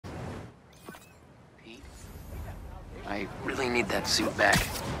I really need that suit back.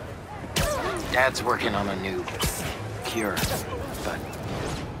 Dad's working on a new cure, but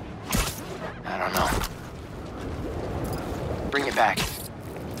I don't know. Bring it back,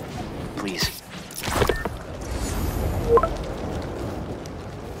 please.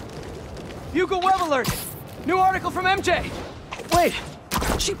 Bugle web alert! New article from MJ! Wait,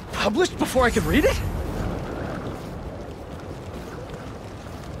 she published before I could read it?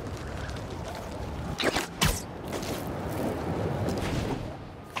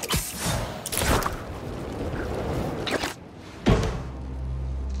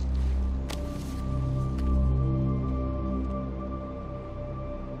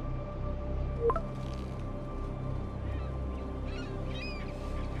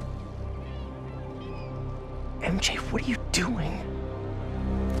 MJ, what are you doing?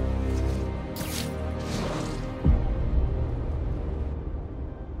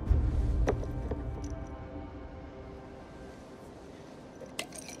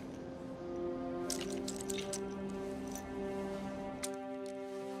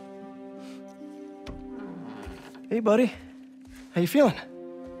 Hey, buddy. How you feeling?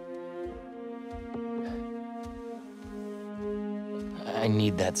 I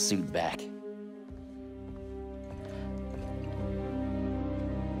need that suit back.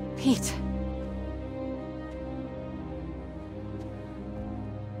 Pete.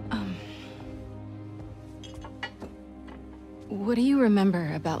 What do you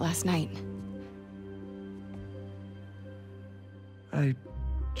remember about last night? I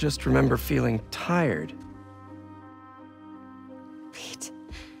just remember feeling tired. Pete.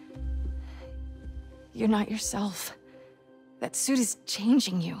 You're not yourself. That suit is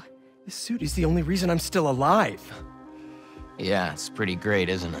changing you. This suit is the only reason I'm still alive. Yeah, it's pretty great,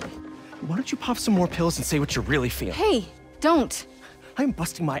 isn't it? Why don't you pop some more pills and say what you really feel? Hey, don't. I'm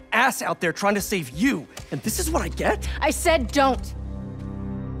busting my ass out there trying to save you, and this is what I get? I said don't.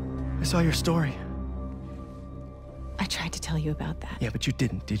 I saw your story. I tried to tell you about that. Yeah, but you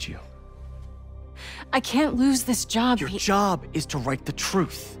didn't, did you? I can't lose this job, Your Pete. job is to write the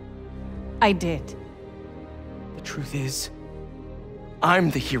truth. I did. The truth is, I'm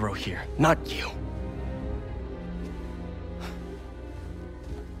the hero here, not you.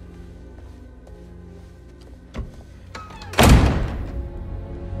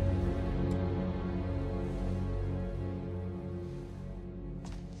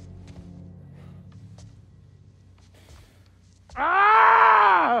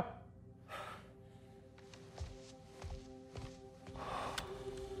 Ah!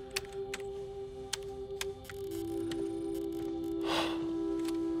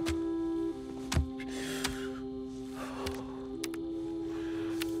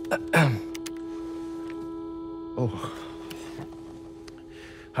 Oh.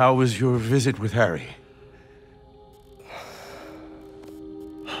 How was your visit with Harry?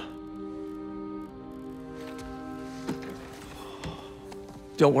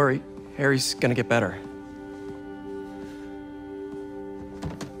 Don't worry, Harry's gonna get better.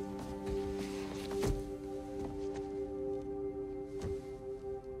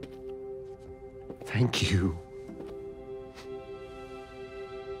 Thank you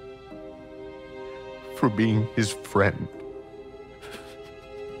for being his friend.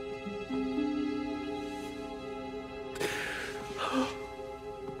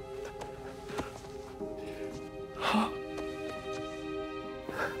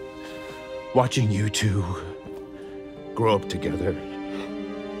 Watching you two grow up together.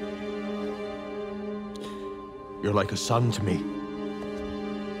 You're like a son to me.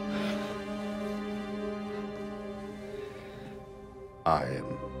 I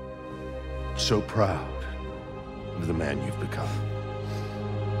am so proud of the man you've become.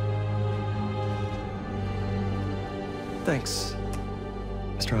 Thanks,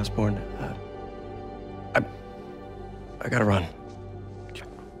 Mr. Osborn. I gotta run.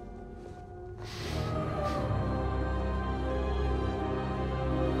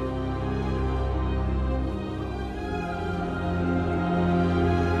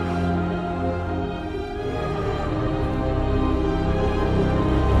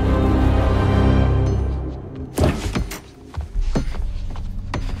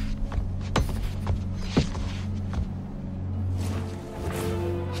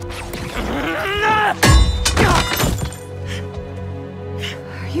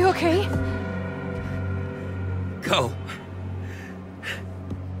 Are you okay? Go.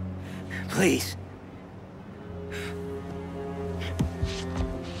 Please.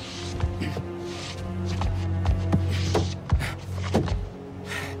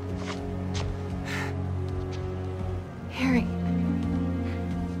 Harry.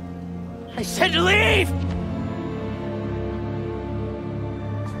 I said to leave!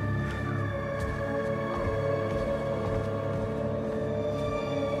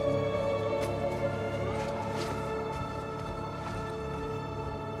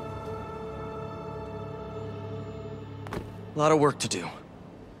 A lot of work to do.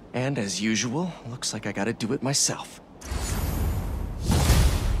 And as usual, looks like I gotta do it myself.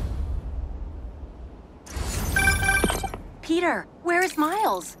 Peter, where is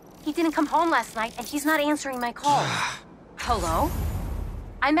Miles? He didn't come home last night, and he's not answering my calls. Hello?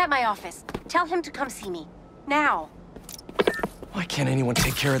 I'm at my office. Tell him to come see me. Now. Why can't anyone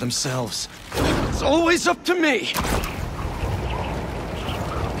take care of themselves? It's always up to me!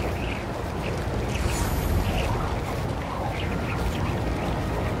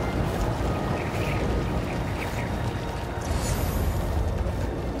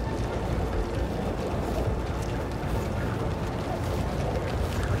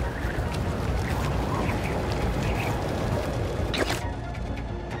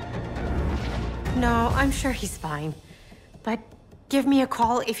 No, I'm sure he's fine. But give me a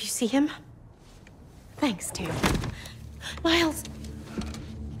call if you see him. Thanks, Tim. Miles!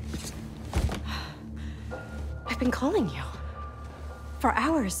 I've been calling you. For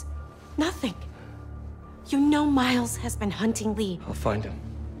hours. Nothing. You know Miles has been hunting Lee. I'll find him.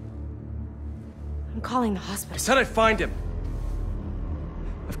 I'm calling the I hospital. said I'd find him!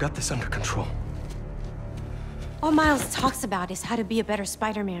 I've got this under control. All Miles talks about is how to be a better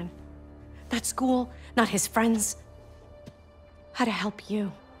Spider-Man. Not school, not his friends. How to help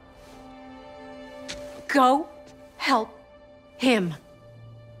you. Go help him.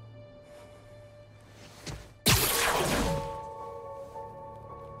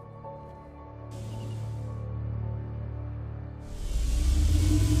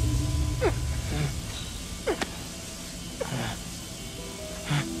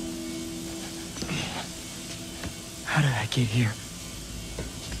 How did I get here?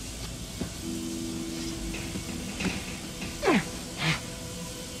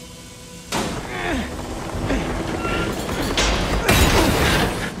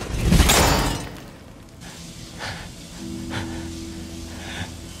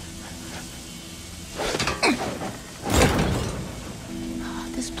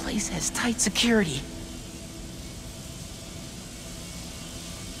 Has tight security.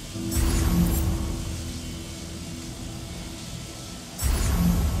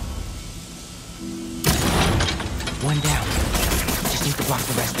 One down. Just need to block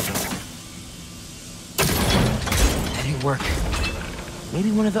the rest of them. That didn't work.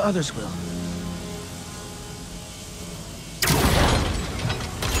 Maybe one of the others will.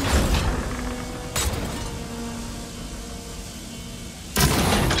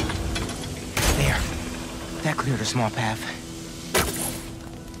 That cleared a small path.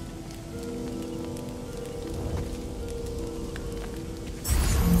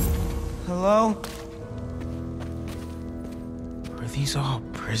 Hello? Are these all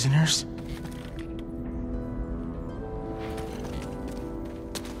prisoners?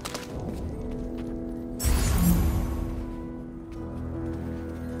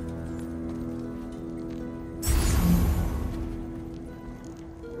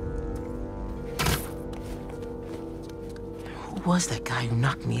 Who was that guy who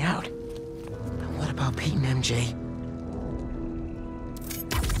knocked me out? And what about Pete and MJ?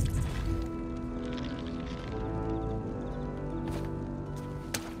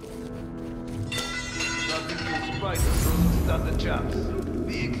 Nothing to spider doesn't stand a chance.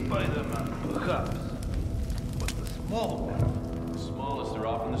 Big Spider-Man, perhaps. But the small one... The smallest are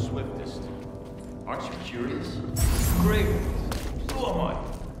often the swiftest. Aren't you curious? Great. So am I.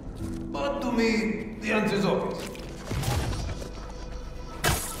 But to me, the answer's obvious.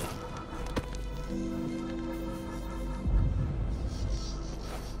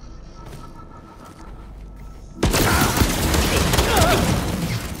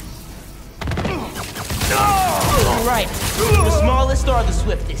 Right. The smallest are the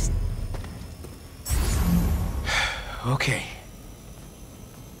swiftest. Okay.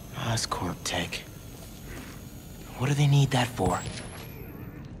 Oscorp tech. What do they need that for?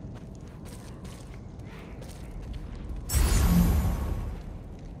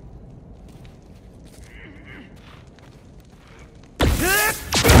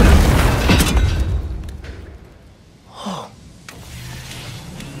 Whoa.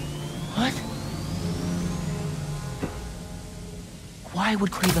 What? Why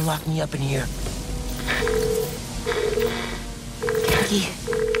would Craven lock me up in here? Jackie,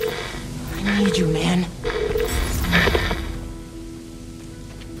 I need you, man.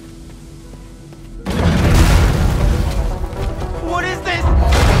 What is this?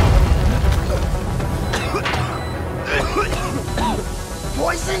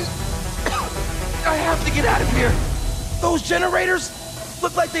 Poison? I have to get out of here. Those generators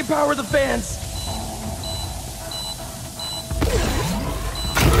look like they power the fans.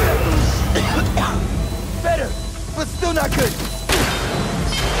 Better, but still Still not good.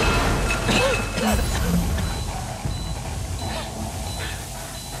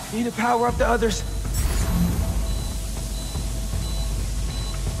 Need to power up the others.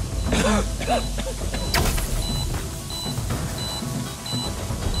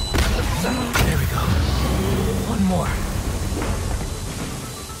 There we go. One more.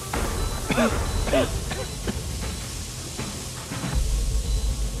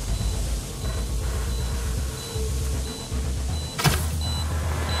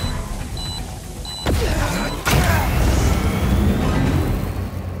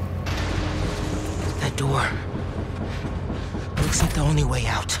 That door. Looks like the only way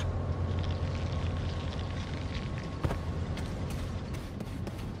out.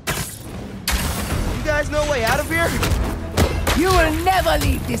 You guys no way out of here? You will never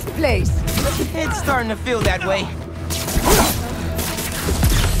leave this place! It's starting to feel that way.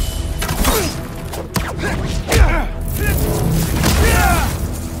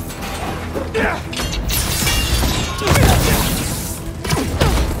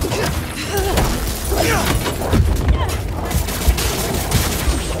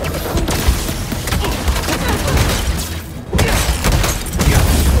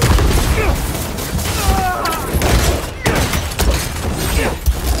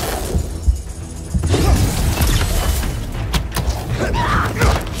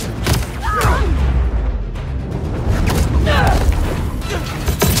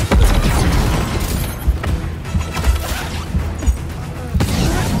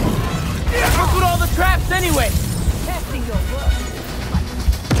 Anyway! Testing your work.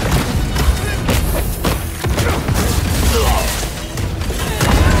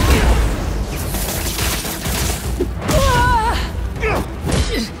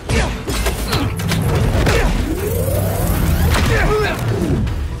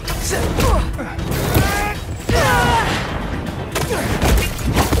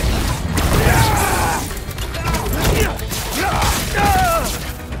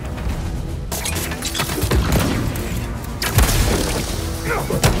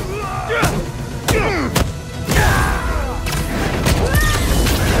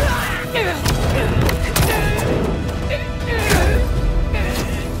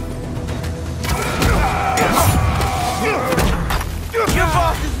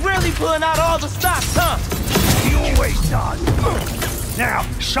 Pulling out all the stops, huh? He always does. Now,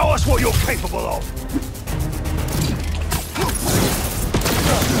 show us what you're capable of.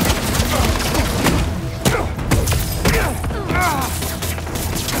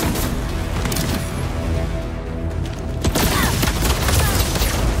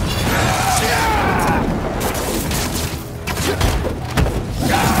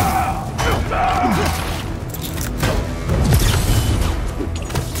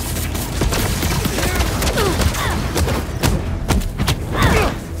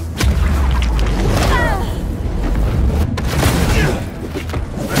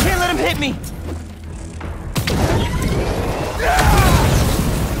 Me.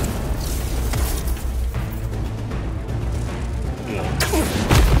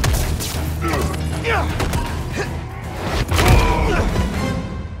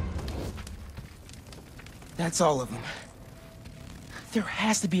 That's all of them. There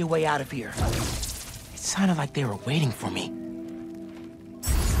has to be a way out of here. It sounded like they were waiting for me.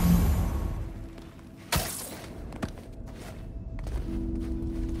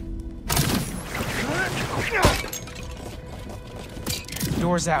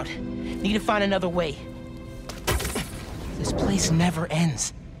 Door's out. Need to find another way. This place never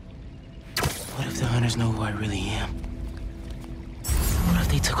ends. What if the hunters know who I really am? What if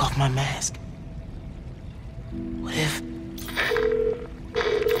they took off my mask? What if...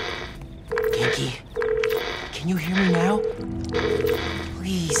 Genki, can you hear me now?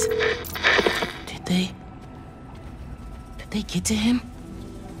 Please. Did they get to him?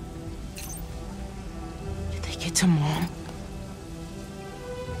 Did they get to Mom?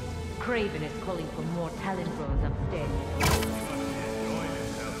 Craven is calling for more talent bros upstairs.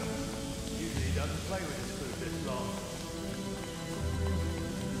 Usually doesn't play with his crew this long.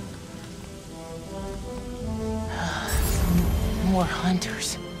 More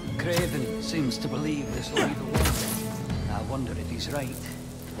hunters. Craven seems to believe this will be the one. I wonder if he's right.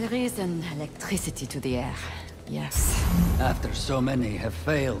 There is an electricity to the air, yes. After so many have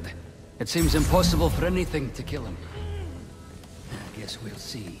failed, it seems impossible for anything to kill him. I guess we'll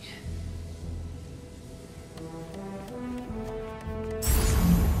see.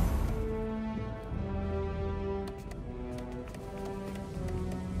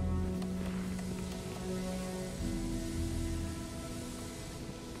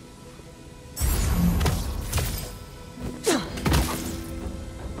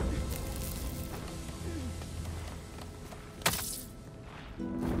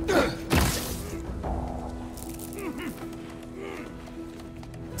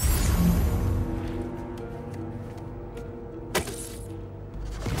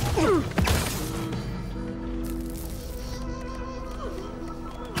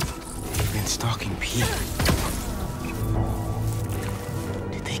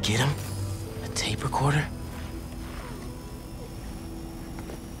 get him? A tape recorder?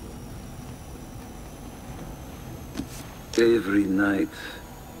 Every night,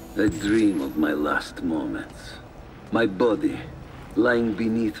 I dream of my last moments. My body, lying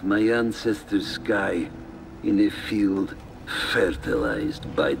beneath my ancestors' sky, in a field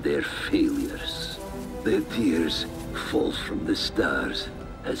fertilized by their failures. Their tears fall from the stars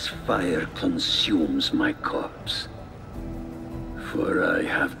as fire consumes my corpse. For I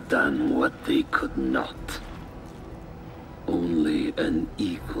have done what they could not. Only an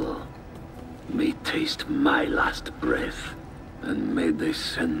equal may taste my last breath, and may they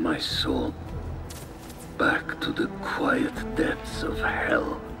send my soul back to the quiet depths of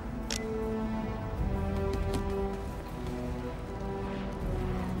hell.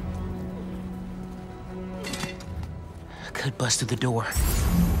 Could bust through the door.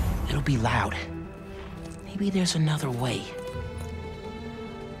 It'll be loud. Maybe there's another way.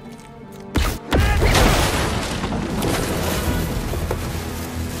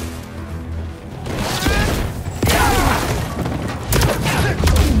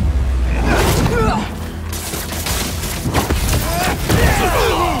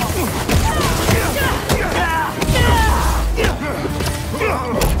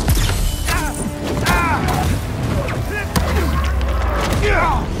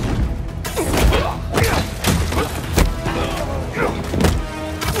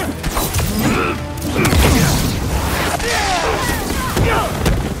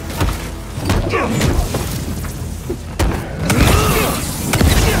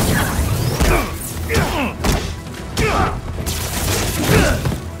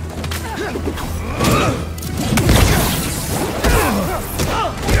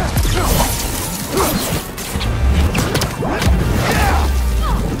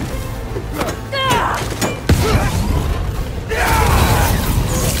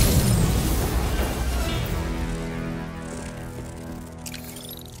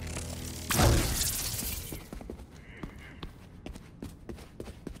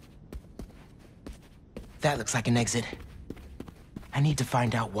 That looks like an exit. I need to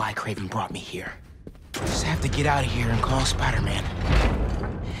find out why Craven brought me here. Just have to get out of here and call Spider-Man.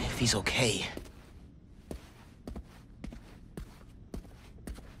 If he's okay.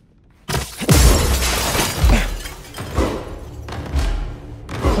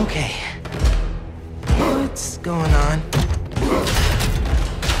 Okay. What's going on?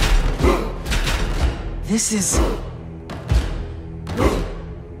 This is...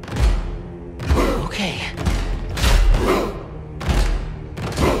 okay.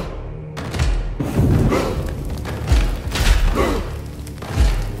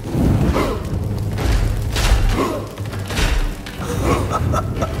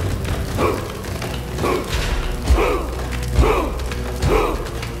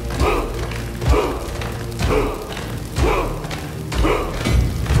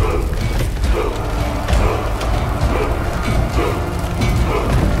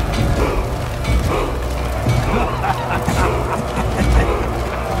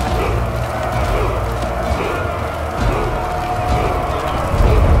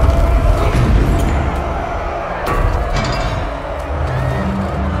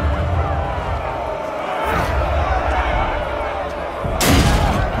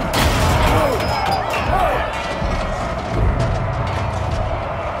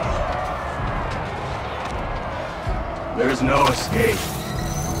 There's no escape.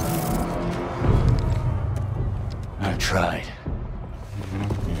 I tried.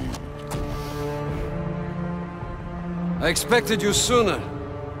 I expected you sooner.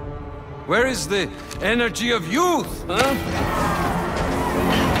 Where is the energy of youth, huh?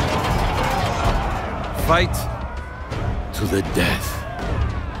 Fight to the death.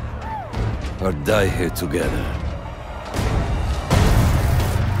 Or die here together.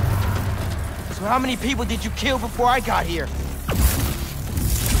 So how many people did you kill before I got here?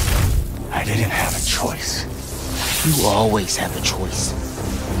 I didn't have a choice. You always have a choice.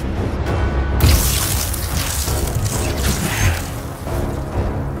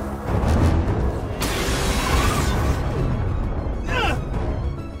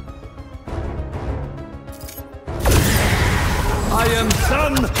 I am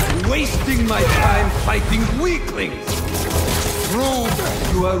done wasting my time fighting weaklings. Prove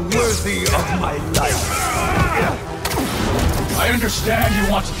you are worthy of my life. I understand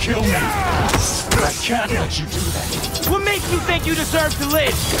you want to kill me, but I can't let you do that. What makes you think you deserve to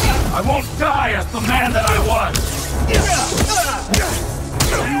live? I won't die as the man that I was.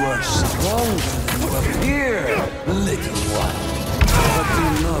 You are stronger than you appear, little one. But do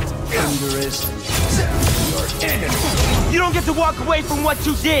not underestimate your enemy. You don't get to walk away from what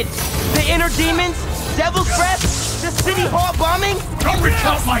you did. The inner demons, Devil's Breath, the City Hall bombing. Don't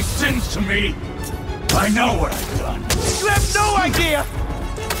recount my sins to me. I know what I've done. You have no idea.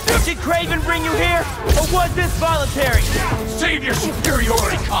 Did Craven bring you here, or was this voluntary? Save your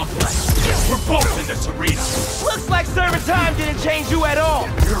superiority complex. We're both in this arena. Looks like serving time didn't change you at all.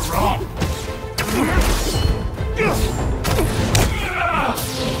 You're wrong.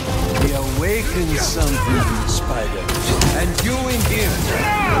 He awakens something in the spider, and you in him.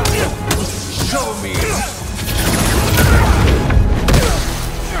 Show me.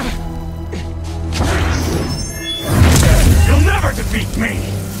 You'll never defeat me.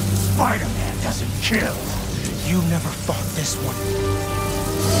 Spider-Man doesn't kill. You never fought this one.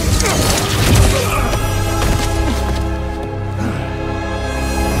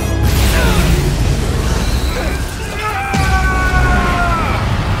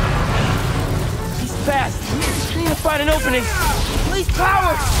 He's fast. I need to find an opening. Please,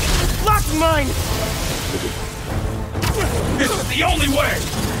 power! Lock mine! This is the only way!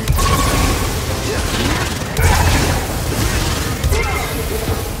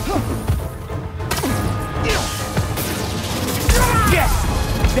 Yes!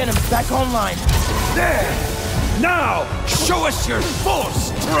 Venom's back online. There! Now, show us your full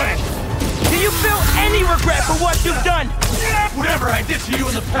strength! Do you feel any regret for what you've done? Whatever I did to you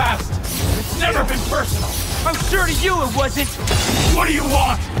in the past, it's never been personal. I'm sure to you it wasn't. What do you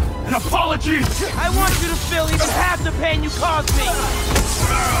want? An apology? I want you to feel even half the pain you caused me.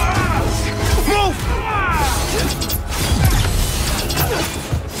 Move!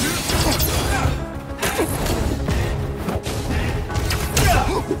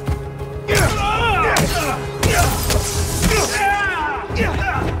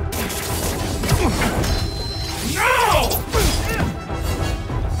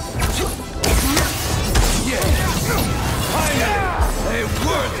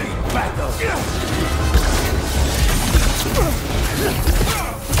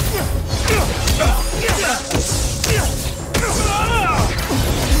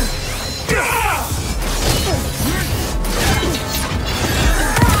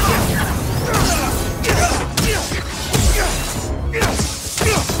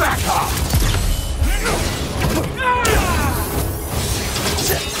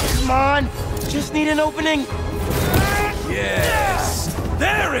 Come on! Just need an opening! Yes!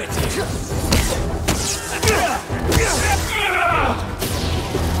 There it is!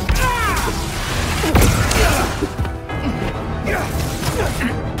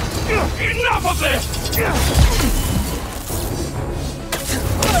 Enough of this!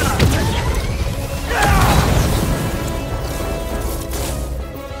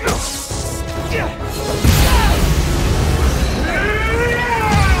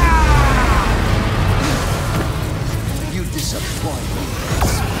 You disappoint me,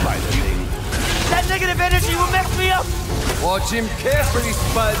 Spider-Man. That negative energy will mess me up! Watch him carefully,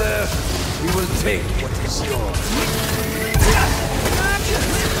 Spider. He will take what is yours.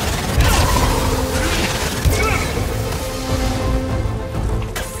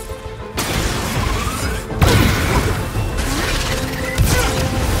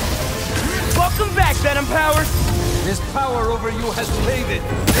 Welcome back, Venom Powers! His power over you has faded.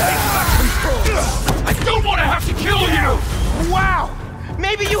 Take back control! I don't want to have to kill you! Wow!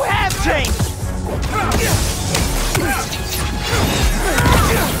 Maybe you have changed!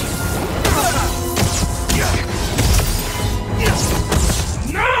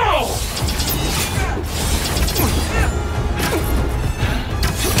 No!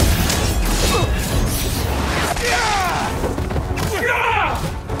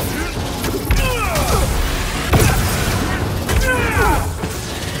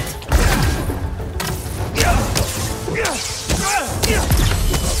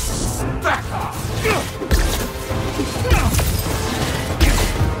 Back off!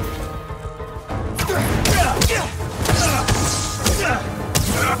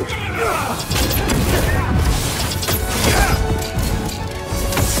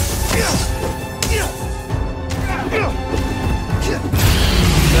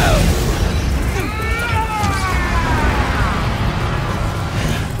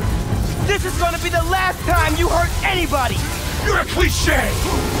 This is gonna be the last time you hurt anybody! You're a cliché!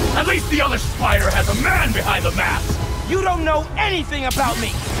 At least the other spider has a man behind the mask! You don't know anything about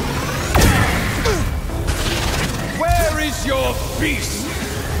me! Where is your beast?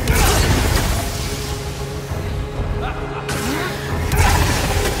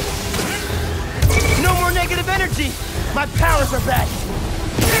 No more negative energy! My powers are back!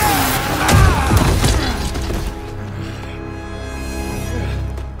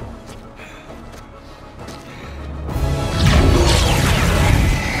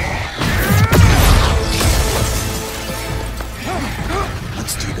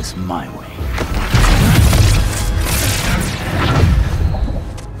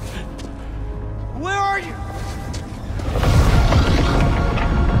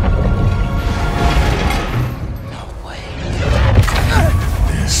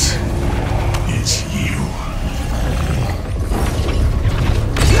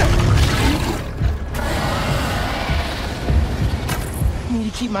 I need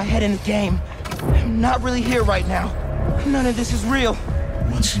to keep my head in the game. I'm not really here right now. None of this is real.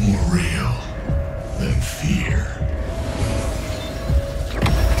 What's more real than fear?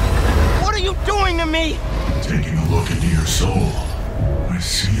 What are you doing to me? Taking a look into your soul, I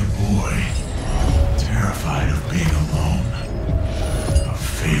see a boy terrified of being alone, of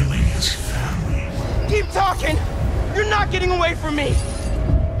failing his family. Keep talking! You're not getting away from me!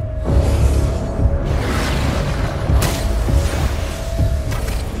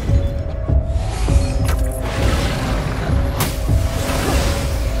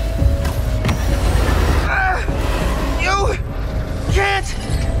 You can't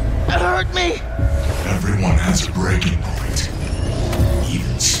hurt me! Everyone has a breaking point.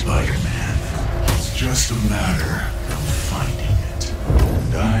 Even Spider-Man. It's just a matter of finding it.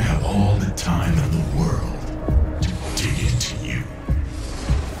 And I have all the time in the world to dig into you.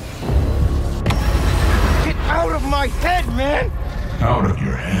 Get out of my head, man! Out of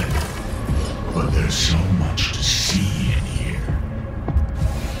your head. But there's so much to see in here.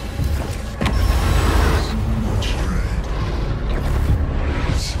 So much dread.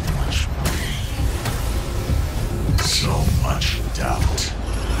 So much pain. So much doubt.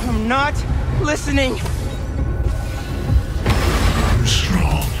 I'm not listening! You're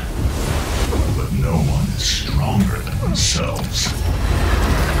strong. But no one is stronger than themselves.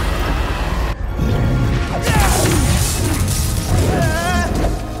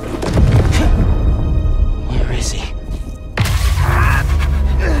 Where is he?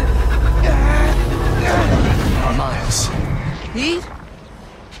 Miles. He?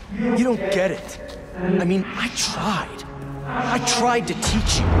 You don't get it. I mean, I tried. I tried to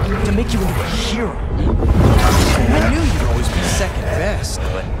teach you, to make you into a hero. I knew you'd always be second best,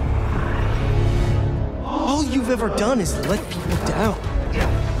 but... all you've ever done is let people down.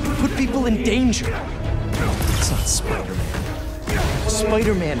 Put people in danger. It's not Spider-Man.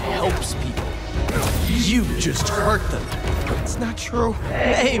 Spider-Man helps people. You just hurt them. It's not true.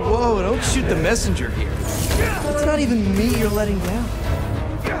 Hey, whoa, don't shoot the messenger here. It's not even me you're letting down.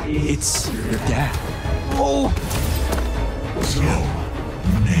 It's your dad. Oh! So,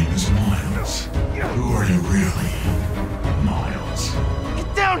 your name is Miles. Who are you really, Miles?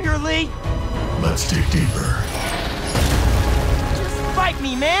 Get down here, Lee! Let's dig deeper. Just fight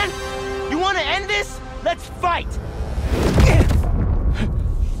me, man! You want to end this? Let's fight!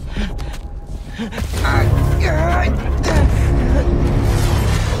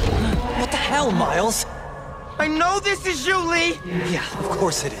 What the hell, Miles? I know this is you, Lee! Yeah, of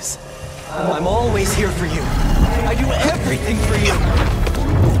course it is. I'm always here for you. I do everything for you.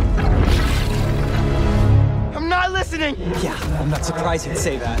 I'm not listening! Yeah, I'm not surprised you'd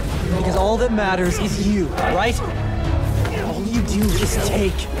say that. Because all that matters is you, right? All you do is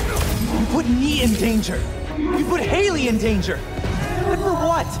take. You put me in danger. You put Haley in danger. And for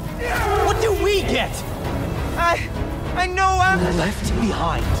what? What do we get? I know I'm... left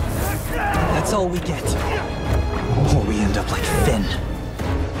behind. That's all we get. Or we end up like Finn.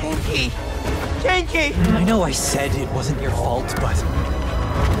 Ganke! I know I said it wasn't your fault, but...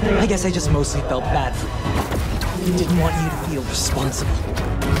 I guess I just mostly felt bad for you. Didn't want you to feel responsible.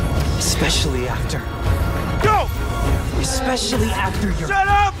 Especially after... Go! Especially after your... Shut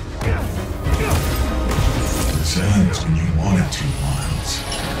up! This ends when you wanted to, Miles.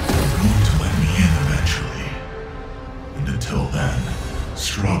 You're going to let me in eventually. And until then,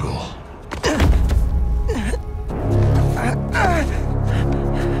 struggle.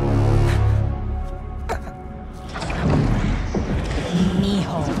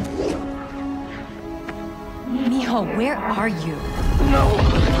 Mijo, where are you? No!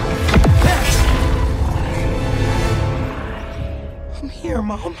 I'm here,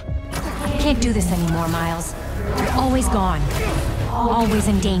 Mom. I can't do this anymore, Miles. You're always gone. Always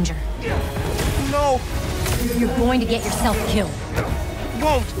in danger. No! You're going to get yourself killed.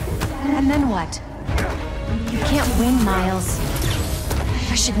 Won't! And then what? You can't win, Miles.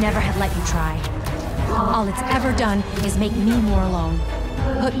 I should never have let you try. All it's ever done is make me more alone.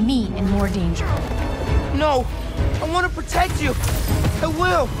 Put me in more danger. No! I want to protect you! I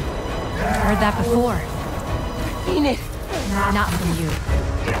will! Heard that before. I mean it! Not from you.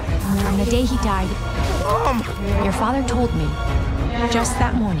 On the day he died, Mom! Your father told me, just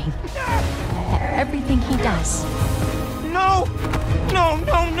that morning, that everything he does... No! No,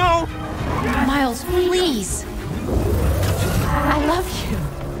 no, no! Miles, please! I love you.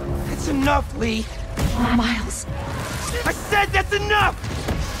 That's enough, Lee. Miles. I said that's enough!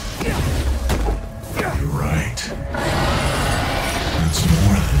 You're right. That's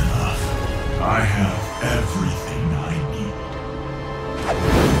more than enough. I have everything I need.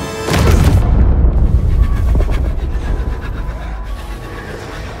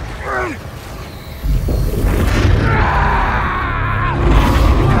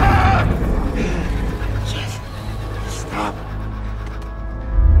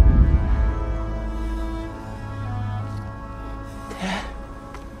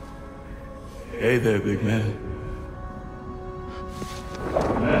 Hey there, big man.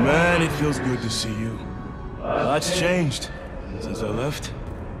 Man, it feels good to see you. Lots changed since I left.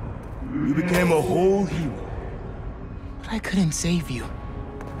 You became a whole hero. But I couldn't save you.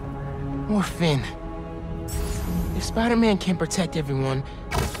 Or Finn. If Spider-Man can't protect everyone,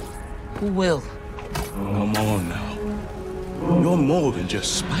 who will? Come on now. You're more than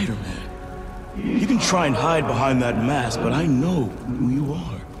just Spider-Man. You can try and hide behind that mask, but I know who you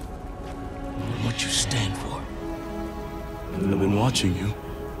are. What you stand for. I've been watching you.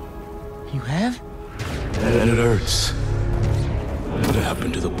 You have? And it hurts. What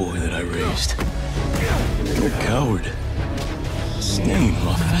happened to the boy that I raised? You're a coward. Stain on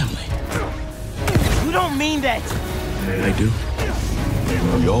our family. You don't mean that! I do.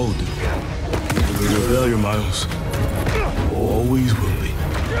 We all do. You're a failure, Miles. Always will be.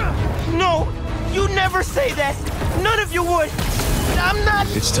 No! You never say that! None of you would! I'm not...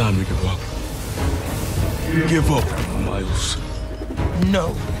 It's time to give up. Give up, Miles.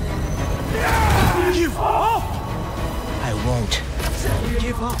 No. Give up! I won't.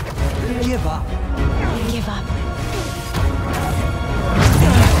 Give up. Give up. Give up.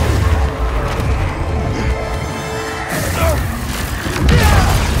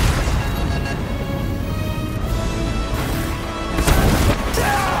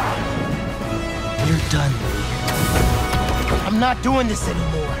 You're done. I'm not doing this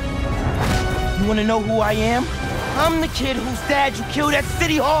anymore. You wanna know who I am? I'm the kid whose dad you killed at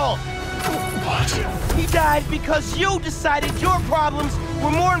City Hall. What? He died because you decided your problems were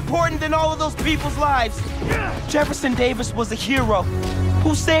more important than all of those people's lives. Jefferson Davis was a hero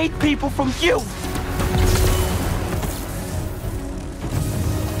who saved people from you.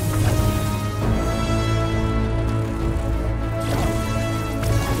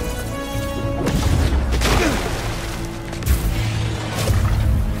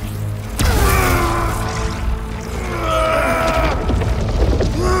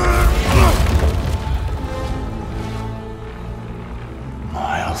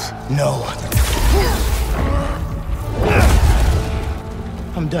 No.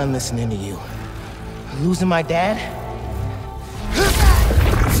 I'm done listening to you. Losing my dad?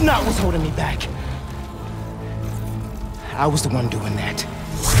 It's not what's holding me back. I was the one doing that.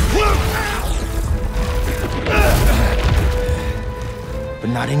 But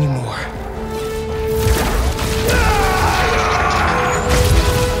not anymore.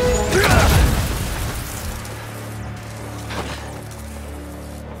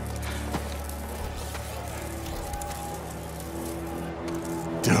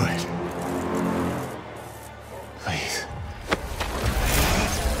 Do it. Please.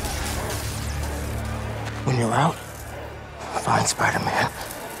 When you're out, find Spider-Man.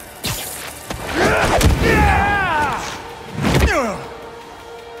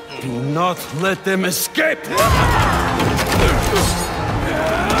 Do not let them escape!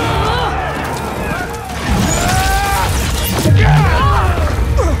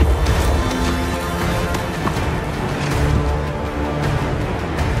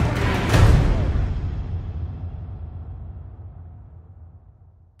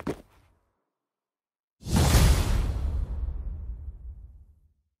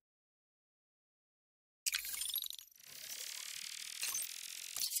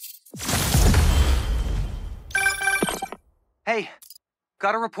 Hey,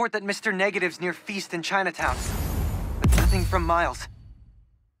 got a report that Mr. Negative's near Feast in Chinatown. But nothing from Miles.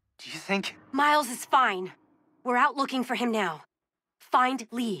 Do you think... Miles is fine. We're out looking for him now. Find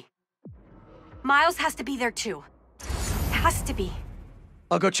Lee. Miles has to be there too. Has to be.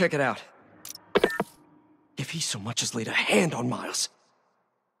 I'll go check it out. If he so much as laid a hand on Miles...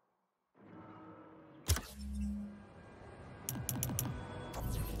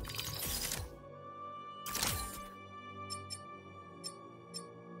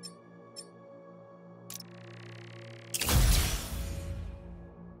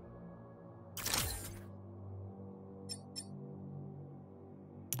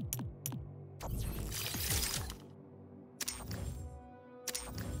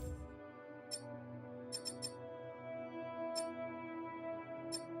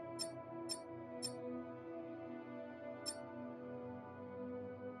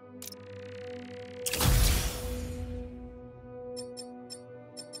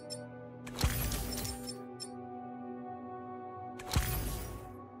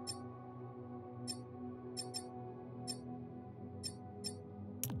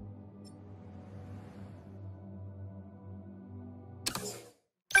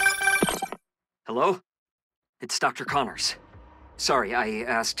 Hello? It's Dr. Connors. Sorry, I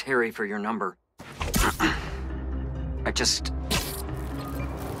asked Harry for your number. I just...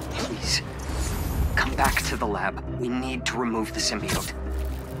 Please, come back to the lab. We need to remove the symbiote.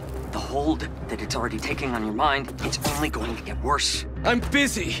 The hold that it's already taking on your mind, it's only going to get worse. I'm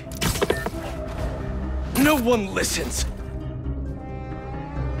busy. No one listens.